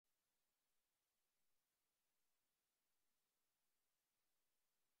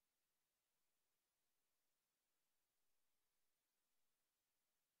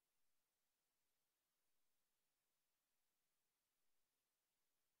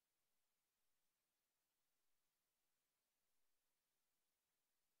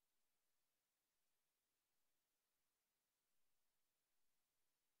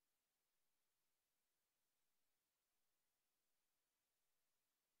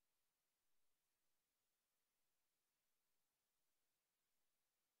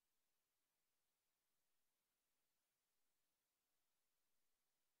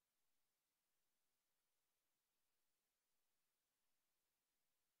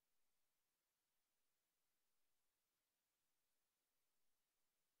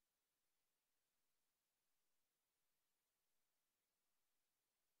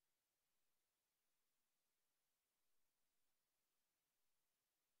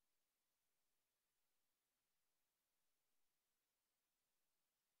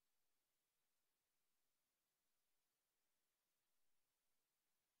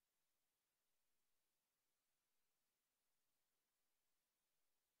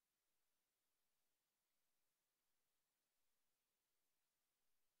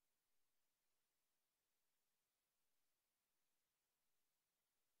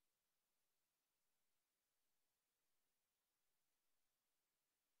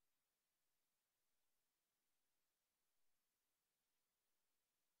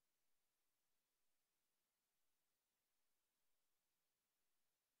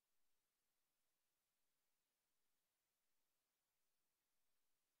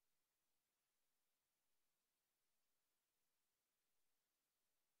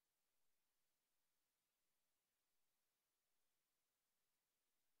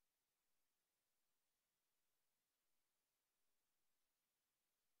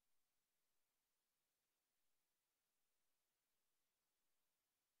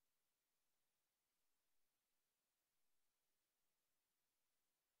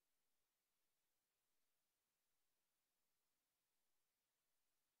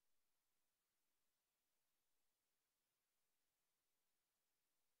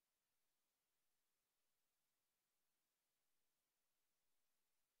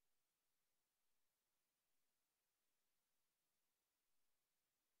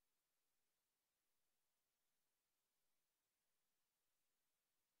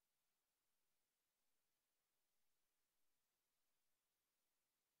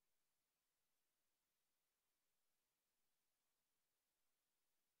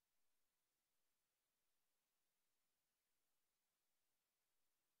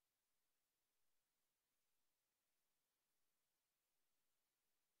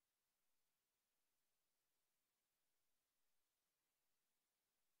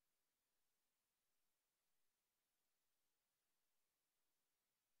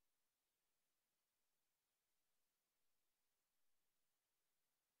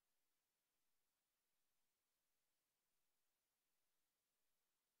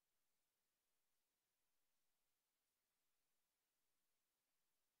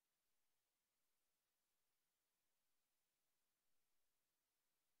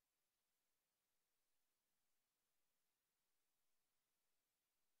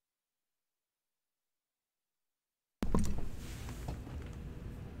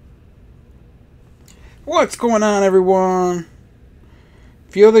What's going on, everyone?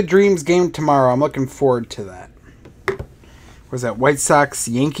 Field of Dreams game tomorrow. I'm looking forward to that. Was that White Sox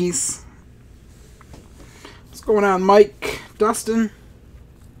Yankees? What's going on, Mike? Dustin?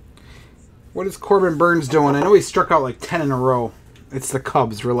 What is Corbin Burns doing? I know he struck out like 10 in a row. It's the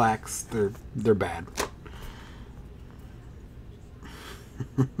Cubs. Relax. They're bad.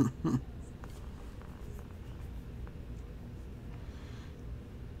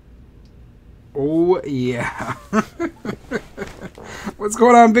 Oh, yeah. What's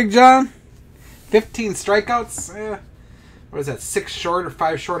going on, Big John? 15 strikeouts? What is that, 6 short or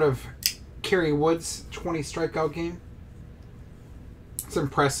 5 short of Kerry Wood's 20 strikeout game? It's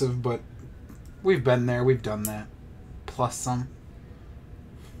impressive, but we've been there. We've done that. Plus some.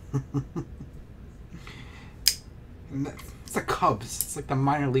 It's the Cubs. It's like the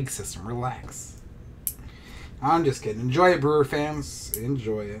minor league system. Relax. I'm just kidding. Enjoy it, Brewer fans.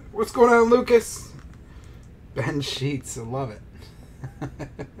 Enjoy it. What's going on, Lucas? Ben Sheets. I love it.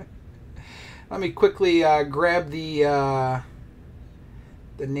 Let me quickly grab the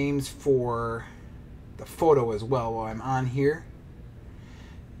names for the photo as well while I'm on here.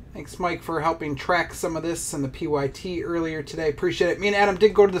 Thanks, Mike, for helping track some of this in the PYT earlier today. Appreciate it. Me and Adam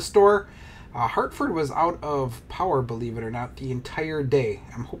did go to the store. Hartford was out of power, believe it or not, the entire day.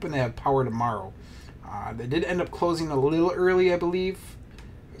 I'm hoping they have power tomorrow. They did end up closing a little early, I believe.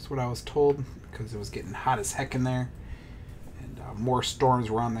 That's what I was told, because it was getting hot as heck in there. And more storms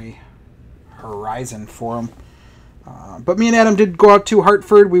were on the horizon for them. But me and Adam did go out to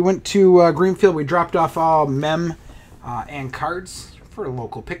Hartford. We went to Greenfield. We dropped off all mem and cards for a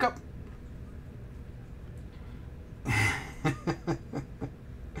local pickup.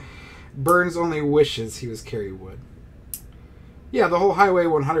 Burns only wishes he was Kerry Wood. Yeah, the whole Highway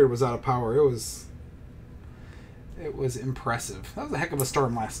 100 was out of power. It was impressive. That was a heck of a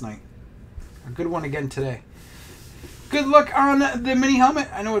storm last night. A good one again today. Good luck on the mini helmet.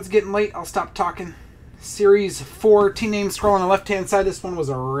 I know it's getting late. I'll stop talking. Series 4, team name scroll on the left-hand side. This one was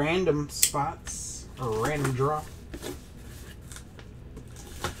a random spots, or a random draw.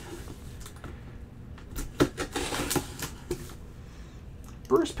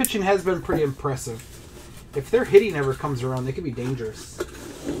 Brewers pitching has been pretty impressive. If their hitting ever comes around, they could be dangerous.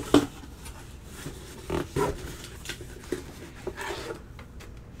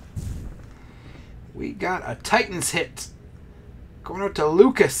 We got a Titans hit. Going out to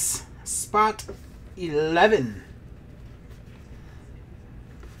Lucas. Spot 11.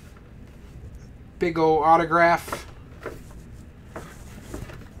 Big O autograph.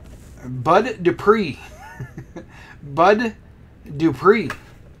 Bud Dupree. Bud Dupree.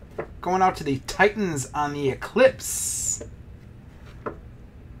 Going out to the Titans on the Eclipse.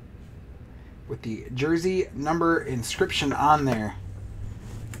 With the jersey number inscription on there.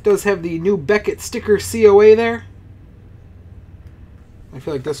 Does have the new Beckett sticker COA there. I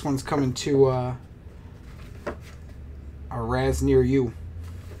feel like this one's coming to a Raz near you.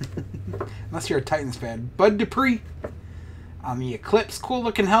 Unless you're a Titans fan. Bud Dupree on the Eclipse. Cool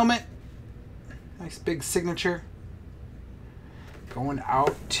looking helmet. Nice big signature. Going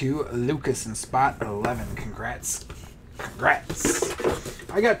out to Lucas in spot 11. Congrats. Congrats.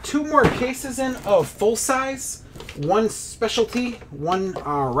 I got 2 more cases in of full size. 1 specialty, 1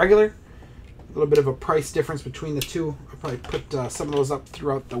 regular. A little bit of a price difference between the two. I'll probably put some of those up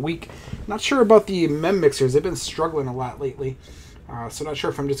throughout the week. Not sure about the mem mixers. They've been struggling a lot lately. So not sure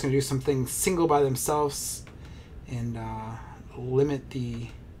if I'm just going to do some things single by themselves and limit the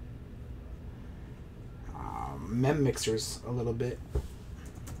mem mixers a little bit.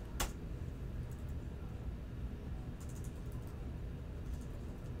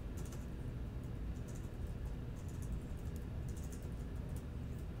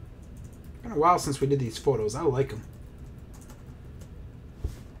 Been a while since we did these photos. I like them.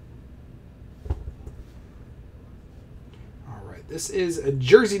 Alright, this is a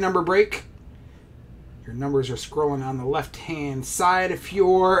jersey number break. Your numbers are scrolling on the left-hand side. If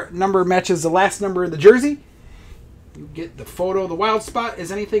your number matches the last number of the jersey, you get the photo. The wild spot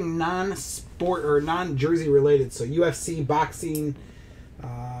is anything non-sport or non-jersey related. So UFC, boxing,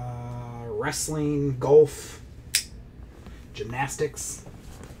 wrestling, golf, gymnastics.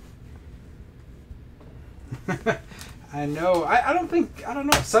 I know. I don't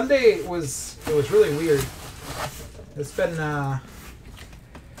know. Sunday was really weird. It's been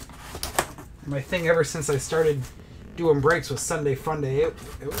my thing ever since I started doing breaks with Sunday Fun Day. It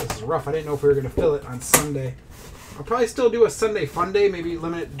was rough. I didn't know if we were going to fill it on Sunday. I'll probably still do a Sunday Fun Day, maybe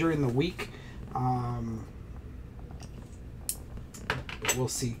limit it during the week. But we'll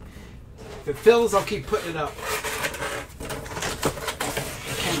see. If it fills, I'll keep putting it up.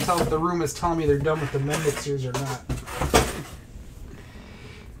 I can't can tell if the room is telling me they're done with the Mendixers or not.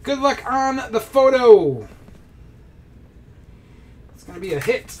 Good luck on the photo. It's going to be a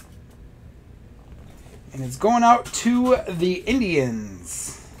hit. And it's going out to the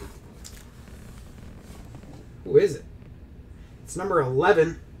Indians. Who is it? It's number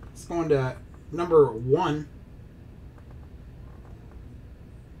 11. It's going to number 1.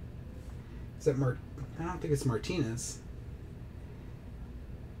 Is that I don't think it's Martinez.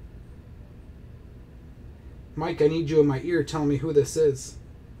 Mike, I need you in my ear telling me who this is.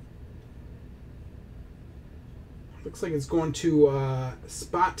 Looks like it's going to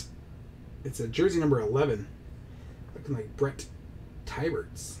Spot. It's a jersey number 11. Looking like Brett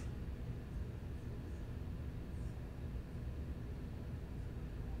Tyberts.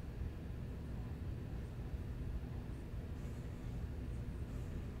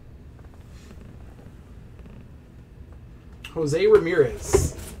 Jose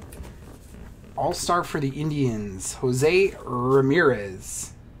Ramirez. All-star for the Indians. Jose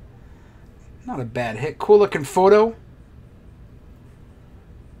Ramirez. Not a bad hit. Cool looking photo.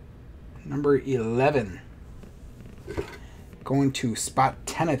 Number 11. Going to spot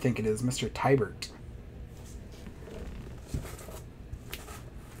 10, I think it is, Mr. Tybert.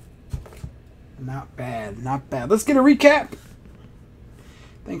 Not bad, not bad. Let's get a recap.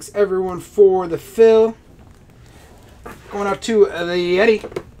 Thanks everyone for the fill. Going out to the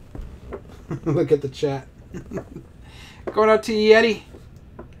Yeti. Look at the chat. Going out to Yeti.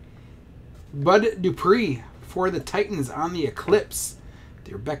 Bud Dupree for the Titans on the Eclipse.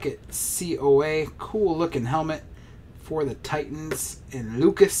 The Beckett COA. Cool looking helmet for the Titans. And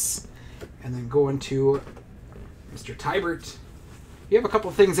Lucas. And then going to Mr. Tybert. You have a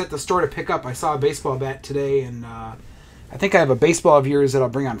couple things at the store to pick up. I saw a baseball bat today, and I think I have a baseball of yours that I'll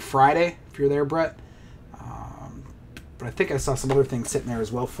bring on Friday, if you're there, Brett. But I think I saw some other things sitting there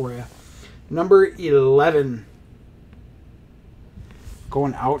as well for you. Number 11.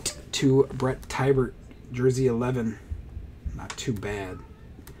 Going out to Brett Tybert, jersey 11. Not too bad.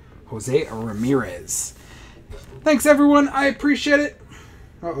 Jose Ramirez. Thanks, everyone. I appreciate it.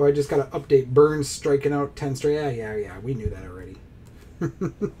 Uh-oh, I just got to update. Burns striking out 10 straight. Yeah. We knew that already.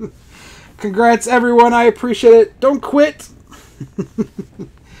 Congrats, everyone. I appreciate it. Don't quit.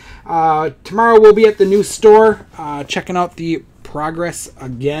 Tomorrow we'll be at the new store checking out the progress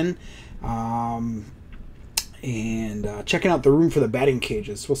again. And checking out the room for the batting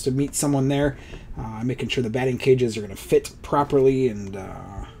cages. Supposed to meet someone there, making sure the batting cages are going to fit properly, and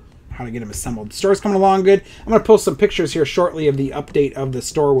how to get them assembled. The store's coming along good. I'm going to post some pictures here shortly of the update of the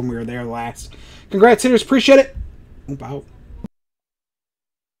store when we were there last. Congrats, hitters. Appreciate it. Oop out.